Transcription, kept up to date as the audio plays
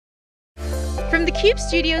From theCUBE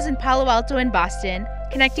studios in Palo Alto and Boston,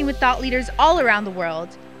 connecting with thought leaders all around the world,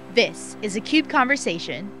 this is a CUBE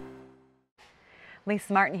Conversation.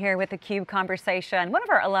 Lisa Martin here with theCUBE Conversation. One of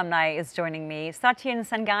our alumni is joining me. Satyen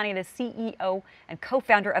Sangani, the CEO and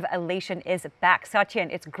co-founder of Alation, is back. Satyen,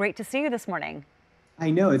 it's great to see you this morning. I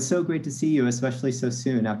know, it's so great to see you, especially so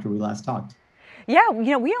soon after we last talked. Yeah,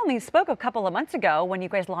 we only spoke a couple of months ago when you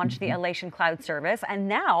guys launched the Alation cloud service, and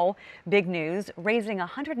now, big news, raising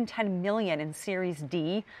 $110 million in Series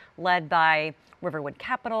D, led by Riverwood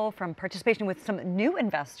Capital, from participation with some new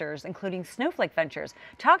investors, including Snowflake Ventures.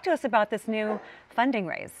 Talk to us about this new funding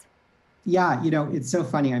raise. Yeah, it's so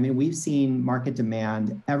funny. I mean, we've seen market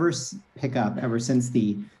demand pick up ever since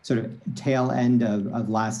the sort of tail end of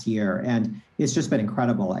last year. And it's just been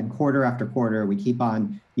incredible. And quarter after quarter, we keep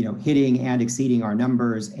on, hitting and exceeding our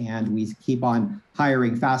numbers. And we keep on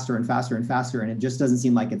hiring faster and faster and faster. And it just doesn't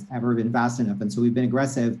seem like it's ever been fast enough. And so we've been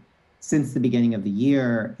aggressive since the beginning of the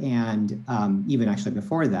year. And even actually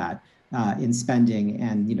before that, in spending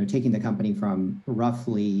and, taking the company from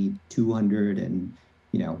roughly 200 and,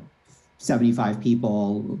 75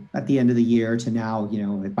 people at the end of the year to now,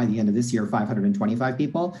 by the end of this year, 525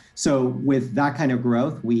 people. So with that kind of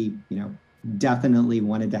growth, we, definitely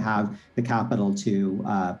wanted to have the capital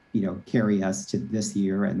to, carry us to this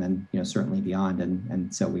year and then, certainly beyond.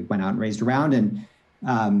 And so we went out and raised a round and,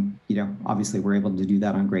 obviously we're able to do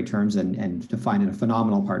that on great terms and to find a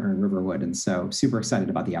phenomenal partner in Riverwood. And so super excited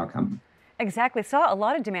about the outcome. Exactly. Saw a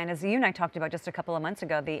lot of demand, as you and I talked about just a couple of months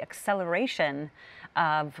ago, the acceleration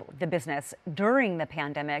of the business during the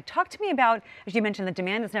pandemic. Talk to me about, as you mentioned, the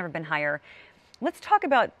demand has never been higher. Let's talk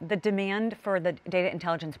about the demand for the data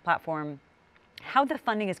intelligence platform, how the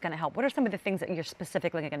funding is going to help. What are some of the things that you're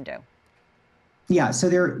specifically going to do? Yeah, so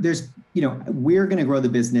there's, we're going to grow the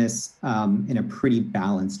business in a pretty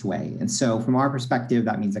balanced way. And so from our perspective,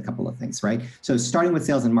 that means a couple of things, right? So starting with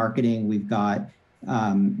sales and marketing, we've got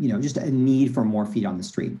just a need for more feet on the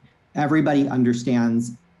street. Everybody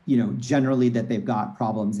understands, generally that they've got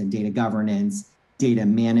problems in data governance, data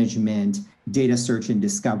management, data search and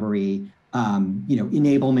discovery,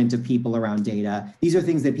 enablement of people around data. These are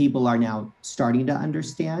things that people are now starting to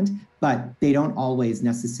understand, but they don't always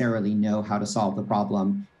necessarily know how to solve the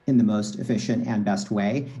problem in the most efficient and best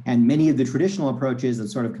way. And many of the traditional approaches of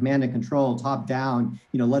sort of command and control, top down,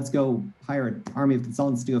 let's go hire an army of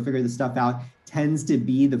consultants to go figure this stuff out, tends to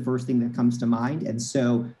be the first thing that comes to mind. And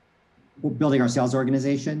so building our sales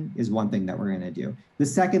organization is one thing that we're going to do. The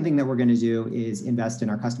second thing that we're going to do is invest in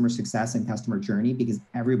our customer success and customer journey, because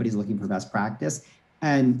everybody's looking for best practice.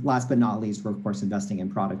 And last but not least, we're of course investing in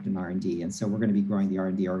product and R&D. And so we're going to be growing the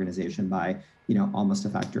R&D organization by, almost a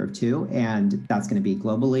factor of 2. And that's going to be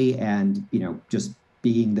globally. And, just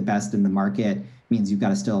being the best in the market means you've got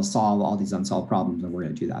to still solve all these unsolved problems, and we're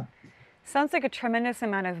going to do that. Sounds like a tremendous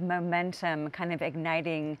amount of momentum kind of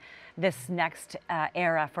igniting this next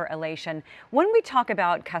era for Alation. When we talk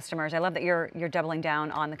about customers, I love that you're doubling down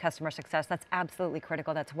on the customer success. That's absolutely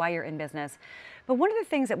critical. That's why you're in business. But one of the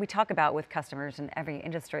things that we talk about with customers in every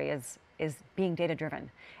industry is being data driven.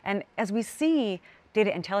 And as we see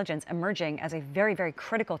data intelligence emerging as a very, very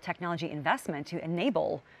critical technology investment to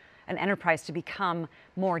enable an enterprise to become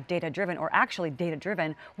more data-driven or actually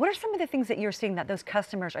data-driven, what are some of the things that you're seeing that those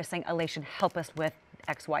customers are saying, Alation, help us with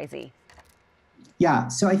X, Y, Z? Yeah,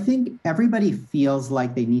 so I think everybody feels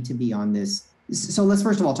like they need to be on this. So let's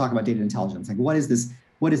first of all talk about data intelligence. Like, what is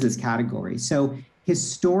this category? So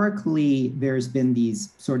historically, there's been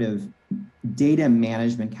these sort of data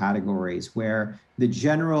management categories where the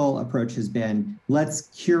general approach has been, let's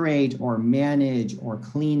curate or manage or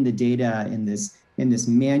clean the data in this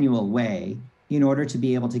manual way in order to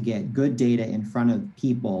be able to get good data in front of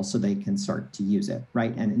people so they can start to use it,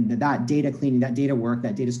 right? And that data cleaning, that data work,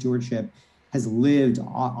 that data stewardship has lived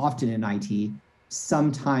often in IT,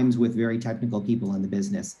 sometimes with very technical people in the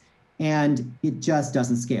business. And it just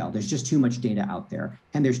doesn't scale. There's just too much data out there,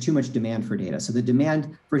 and there's too much demand for data. So the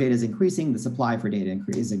demand for data is increasing, the supply for data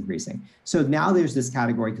is increasing. So now there's this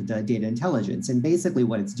category called data intelligence. And basically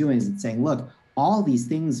what it's doing is it's saying, look, all these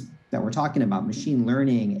things that we're talking about, machine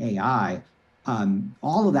learning, AI,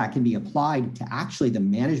 all of that can be applied to actually the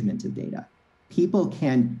management of data. People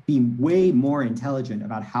can be way more intelligent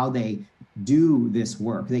about how they do this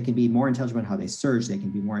work. They can be more intelligent about how they search. They can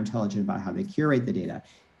be more intelligent about how they curate the data.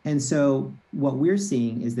 And so what we're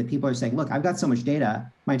seeing is that people are saying, look, I've got so much data,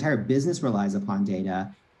 my entire business relies upon data,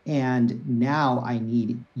 and now I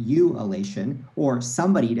need you, Alation, or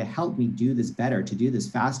somebody to help me do this better, to do this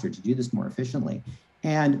faster, to do this more efficiently.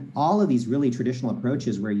 And all of these really traditional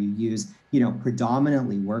approaches where you use,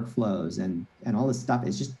 predominantly workflows and all this stuff,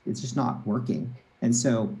 it's just not working. And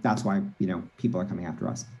so that's why, people are coming after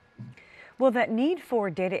us. Well, that need for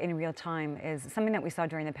data in real time is something that we saw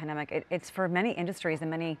during the pandemic. It's for many industries and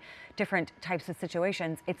many different types of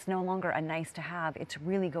situations. It's no longer a nice to have. It's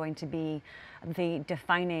really going to be the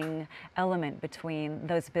defining element between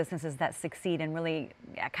those businesses that succeed and really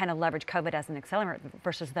kind of leverage COVID as an accelerant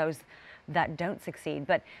versus those that don't succeed.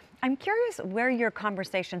 But I'm curious where your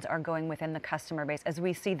conversations are going within the customer base as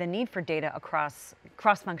we see the need for data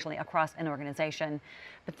cross-functionally across an organization,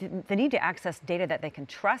 but the need to access data that they can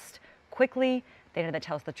trust quickly, data that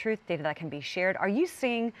tells the truth, data that can be shared. Are you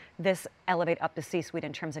seeing this elevate up the C-suite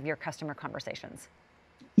in terms of your customer conversations?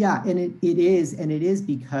 Yeah, and it is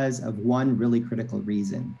because of one really critical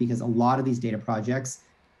reason, because a lot of these data projects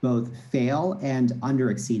both fail and under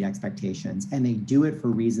exceed expectations, and they do it for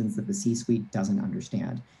reasons that the C-suite doesn't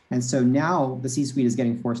understand. And so now the C-suite is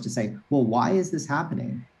getting forced to say, well, why is this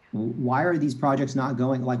happening? Why are these projects not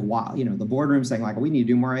going, like, why, the boardroom saying like, we need to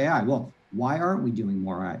do more AI. Well, why aren't we doing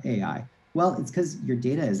more AI? Well, it's because your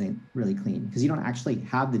data isn't really clean, because you don't actually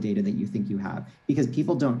have the data that you think you have, because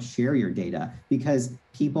people don't share your data, because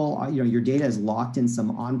people, your data is locked in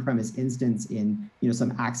some on-premise instance in,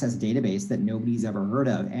 some access database that nobody's ever heard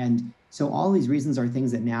of. And so all these reasons are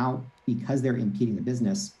things that now, because they're impeding the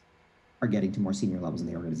business, are getting to more senior levels in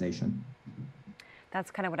the organization.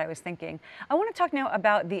 That's kind of what I was thinking. I want to talk now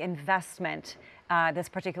about the investment, this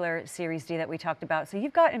particular Series D that we talked about. So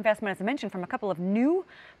you've got investment, as I mentioned, from a couple of new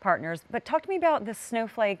partners, but talk to me about the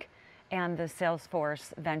Snowflake and the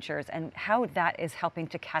Salesforce ventures and how that is helping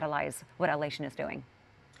to catalyze what Alation is doing.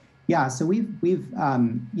 Yeah, so we've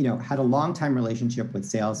had a long time relationship with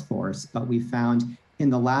Salesforce, but we found in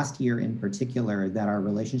the last year in particular that our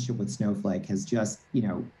relationship with Snowflake has just,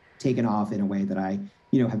 taken off in a way that I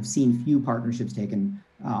have seen few partnerships taken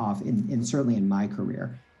off in certainly in my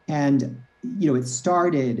career. And, it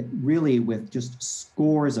started really with just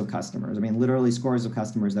scores of customers. I mean, literally scores of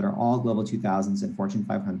customers that are all Global 2000s and Fortune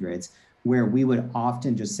 500s, where we would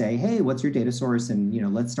often just say, hey, what's your data source? And,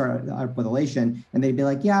 let's start up with Alation. And they'd be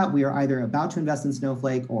like, yeah, we are either about to invest in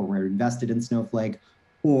Snowflake, or we're invested in Snowflake,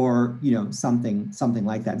 or, something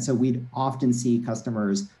like that. And so we'd often see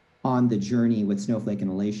customers on the journey with Snowflake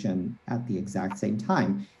and Alation at the exact same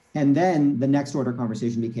time. And then the next order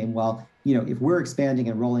conversation became, well, if we're expanding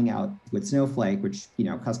and rolling out with Snowflake, which,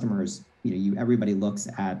 customers, everybody looks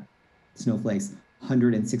at Snowflake's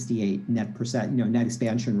 168 net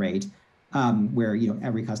expansion rate, where,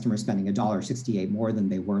 every customer is spending $1.68 more than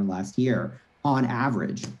they were last year on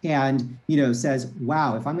average. And, says,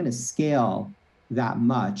 wow, if I'm going to scale that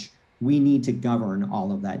much, we need to govern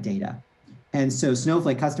all of that data. And so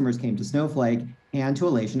Snowflake customers came to Snowflake and to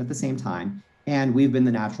Alation at the same time, and we've been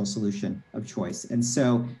the natural solution of choice. And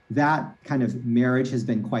so that kind of marriage has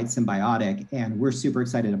been quite symbiotic, and we're super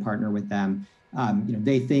excited to partner with them.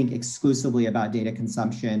 They think exclusively about data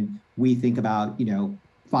consumption. We think about,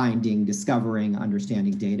 finding, discovering,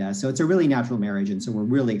 understanding data. So it's a really natural marriage, and so we're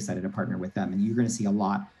really excited to partner with them, and you're going to see a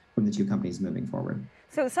lot from the two companies moving forward.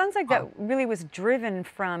 So it sounds like that really was driven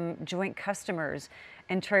from joint customers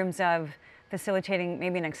in terms of facilitating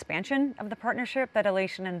maybe an expansion of the partnership that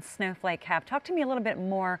Alation and Snowflake have. Talk to me a little bit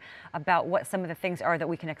more about what some of the things are that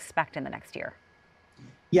we can expect in the next year.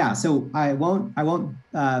 Yeah, so I won't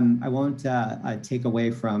take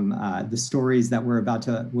away from the stories that we're about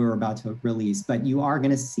to release, but you are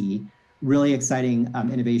going to see really exciting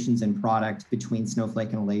innovations in product between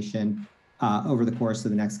Snowflake and Alation over the course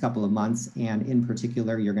of the next couple of months. And in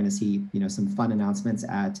particular, you're going to see, some fun announcements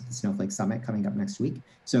at the Snowflake Summit coming up next week.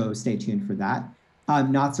 So stay tuned for that.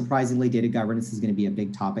 Not surprisingly, data governance is going to be a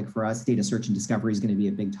big topic for us. Data search and discovery is going to be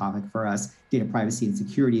a big topic for us. Data privacy and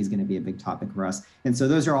security is going to be a big topic for us. And so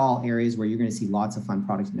those are all areas where you're going to see lots of fun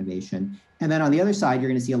product innovation. And then on the other side, you're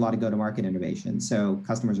going to see a lot of go-to-market innovation. So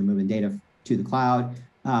customers are moving data to the cloud,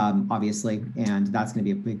 obviously, and that's going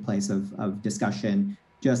to be a big place of discussion.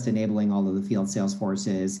 Just enabling all of the field sales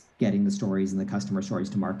forces, getting the stories and the customer stories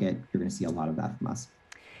to market. You're going to see a lot of that from us.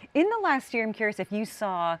 In the last year, I'm curious if you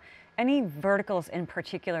saw any verticals in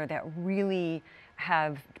particular that really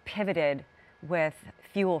have pivoted with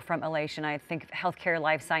fuel from Alation. I think healthcare,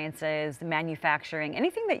 life sciences, manufacturing,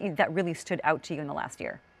 anything that really stood out to you in the last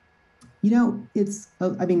year?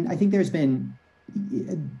 I think there's been,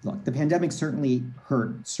 look, the pandemic certainly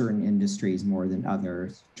hurt certain industries more than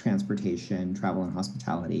others, transportation, travel, and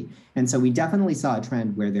hospitality. And so we definitely saw a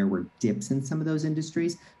trend where there were dips in some of those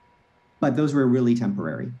industries, but those were really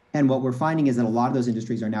temporary. And what we're finding is that a lot of those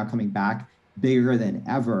industries are now coming back bigger than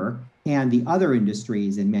ever. And the other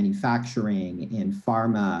industries in manufacturing, in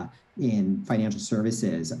pharma, in financial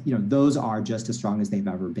services, those are just as strong as they've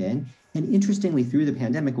ever been. And interestingly, through the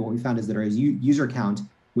pandemic, what we found is that our user count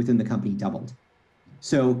within the company doubled.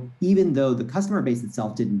 So even though the customer base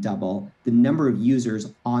itself didn't double, the number of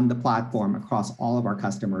users on the platform across all of our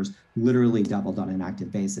customers literally doubled on an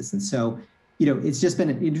active basis. And so, it's just been,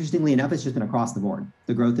 interestingly enough, it's just been across the board.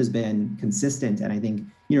 The growth has been consistent, and I think,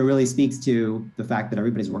 really speaks to the fact that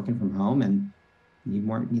everybody's working from home and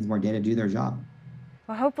needs more data to do their job.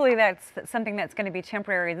 Well, hopefully that's something that's going to be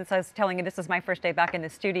temporary. As I was telling you, this is my first day back in the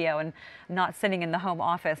studio and not sitting in the home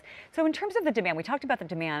office. So in terms of the demand, we talked about the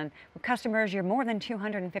demand with customers. You're more than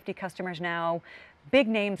 250 customers now. Big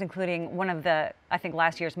names, including one of the, I think,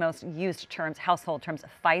 last year's most used terms, household terms,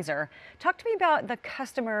 Pfizer. Talk to me about the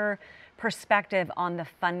customer perspective on the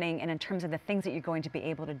funding and in terms of the things that you're going to be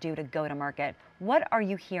able to do to go to market. What are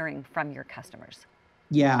you hearing from your customers?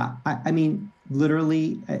 Yeah, I mean,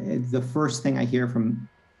 literally, the first thing I hear from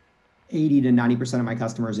 80 to 90% of my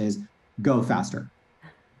customers is go faster.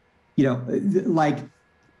 There's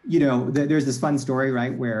this fun story,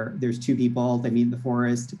 right, where there's two people, they meet in the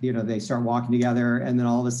forest, they start walking together, and then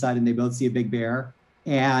all of a sudden they both see a big bear,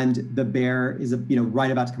 and the bear is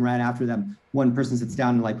right about to come right after them. One person sits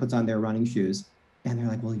down and puts on their running shoes, and they're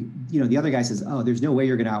like, well, the other guy says, oh, there's no way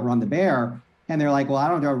you're going to outrun the bear, and they're like, well, I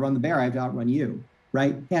don't have to outrun the bear, I have to outrun you.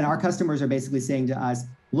 Right? And our customers are basically saying to us,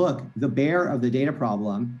 look, the bear of the data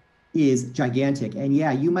problem is gigantic. And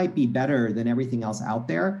yeah, you might be better than everything else out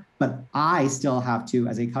there, but I still have to,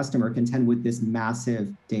 as a customer, contend with this massive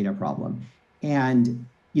data problem. And,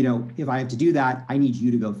 if I have to do that, I need you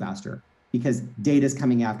to go faster because data is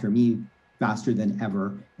coming after me faster than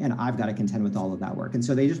ever. And I've got to contend with all of that work. And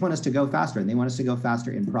so they just want us to go faster, and they want us to go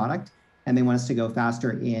faster in product, and they want us to go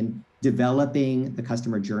faster in developing the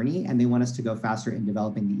customer journey, and they want us to go faster in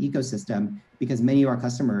developing the ecosystem because many of our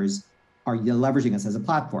customers are leveraging us as a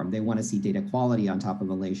platform. They want to see data quality on top of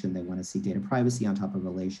Alation. They want to see data privacy on top of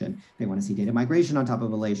Alation. They want to see data migration on top of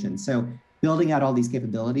Alation. So building out all these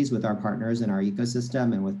capabilities with our partners in our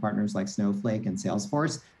ecosystem and with partners like Snowflake and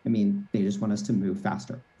Salesforce, they just want us to move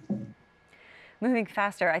faster. Moving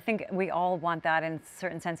faster, I think we all want that in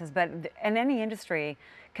certain senses, but in any industry,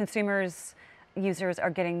 consumers, users are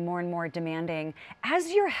getting more and more demanding.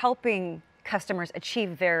 As you're helping customers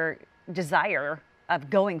achieve their desire of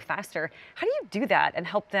going faster, how do you do that and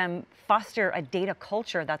help them foster a data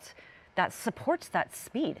culture that supports that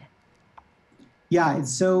speed? Yeah,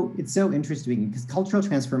 it's so interesting because cultural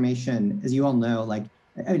transformation, as you all know,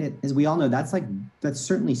 as we all know, that's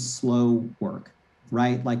certainly slow work.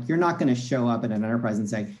 Right? You're not going to show up at an enterprise and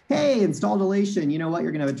say, hey, installed Alation, you know what?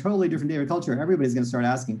 You're going to have a totally different data culture. Everybody's going to start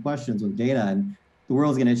asking questions with data and the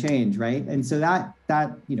world's going to change, right? And so that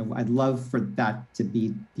I'd love for that to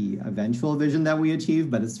be the eventual vision that we achieve,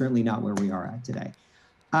 but it's certainly not where we are at today.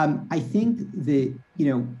 I think that,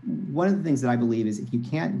 one of the things that I believe is if you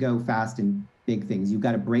can't go fast in big things, you've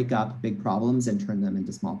got to break up big problems and turn them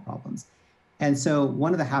into small problems. And so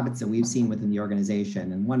one of the habits that we've seen within the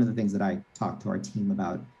organization, and one of the things that I talk to our team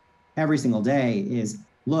about every single day is,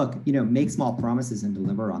 look, make small promises and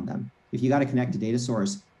deliver on them. If you got to connect a data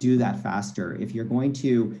source, do that faster. If you're going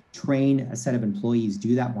to train a set of employees,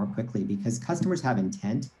 do that more quickly because customers have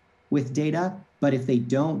intent with data, but if they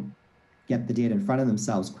don't get the data in front of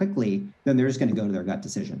themselves quickly, then they're just going to go to their gut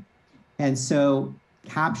decision. And so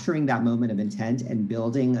capturing that moment of intent and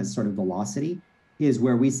building a sort of velocity is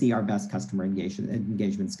where we see our best customer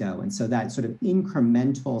engagements go. And so that sort of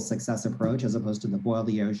incremental success approach, as opposed to the boil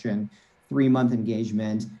the ocean, 3-month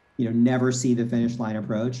engagement, never see the finish line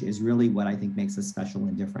approach is really what I think makes us special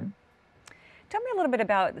and different. Tell me a little bit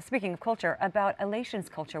about, speaking of culture, about Alation's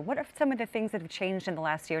culture. What are some of the things that have changed in the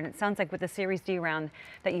last year? And it sounds like with the Series D round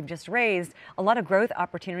that you've just raised, a lot of growth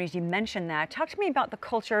opportunities, you mentioned that. Talk to me about the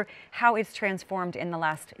culture, how it's transformed in the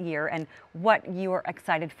last year and what you are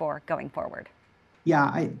excited for going forward.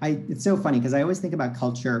 Yeah, it's so funny because I always think about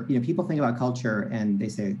culture. People think about culture and they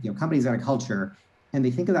say, companies got a culture, and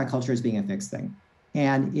they think of that culture as being a fixed thing.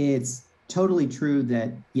 And it's totally true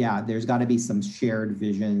that, yeah, there's got to be some shared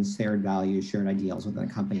visions, shared values, shared ideals within a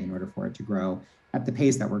company in order for it to grow at the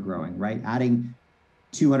pace that we're growing, right? Adding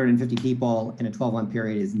 250 people in a 12-month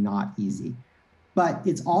period is not easy. But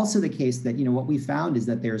it's also the case that, what we found is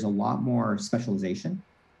that there's a lot more specialization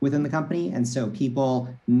within the company. And so people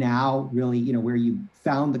now really, where you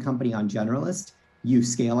found the company on generalist, you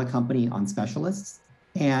scale a company on specialists.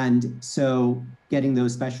 And so getting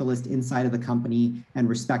those specialists inside of the company and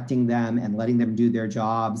respecting them and letting them do their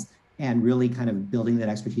jobs and really kind of building that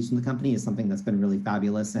expertise in the company is something that's been really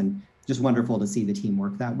fabulous and just wonderful to see the team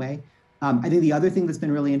work that way. I think the other thing that's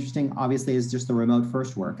been really interesting, obviously, is just the remote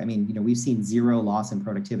first work. I mean, we've seen zero loss in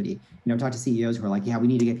productivity. Talk to CEOs who are like, yeah, we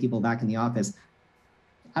need to get people back in the office.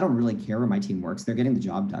 I don't really care where my team works. They're getting the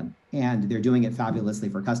job done and they're doing it fabulously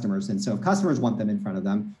for customers. And so if customers want them in front of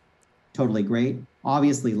them, totally great.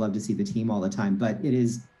 Obviously love to see the team all the time, but it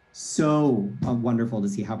is so wonderful to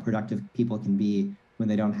see how productive people can be when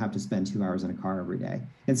they don't have to spend 2 hours in a car every day.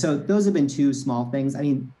 And so those have been two small things. I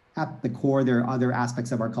mean, at the core, there are other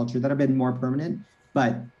aspects of our culture that have been more permanent,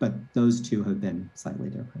 but those two have been slightly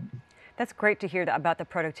different. That's great to hear about the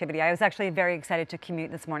productivity. I was actually very excited to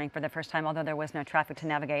commute this morning for the first time, although there was no traffic to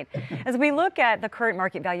navigate. As we look at the current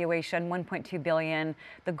market valuation, 1.2 billion,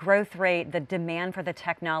 the growth rate, the demand for the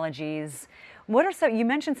technologies, you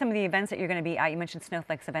mentioned some of the events that you're going to be at. You mentioned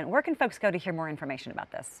Snowflake's event. Where can folks go to hear more information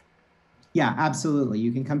about this? Yeah, absolutely.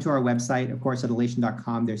 You can come to our website, of course, at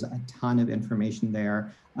alation.com. There's a ton of information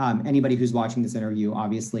there. Anybody who's watching this interview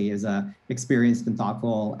obviously is a experienced and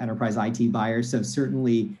thoughtful enterprise IT buyer. So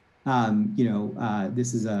certainly,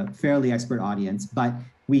 this is a fairly expert audience, but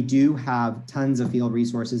we do have tons of field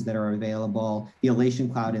resources that are available. The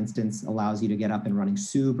Alation Cloud instance allows you to get up and running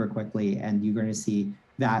super quickly, and you're going to see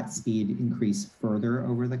that speed increase further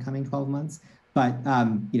over the coming 12 months. But,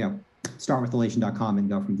 start with alation.com and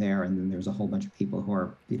go from there. And then there's a whole bunch of people who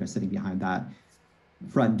are, sitting behind that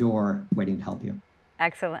front door waiting to help you.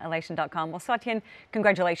 Excellent, Alation.com. Well, Satyen,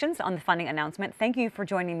 congratulations on the funding announcement. Thank you for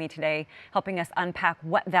joining me today, helping us unpack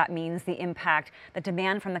what that means, the impact, the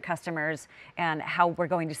demand from the customers, and how we're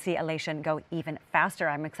going to see Alation go even faster.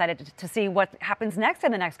 I'm excited to see what happens next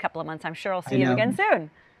in the next couple of months. I'm sure I'll see you again soon.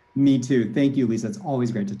 Me too. Thank you, Lisa. It's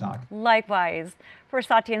always great to talk. Likewise. For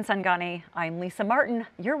Satyen Sangani, I'm Lisa Martin.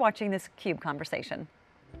 You're watching this CUBE Conversation.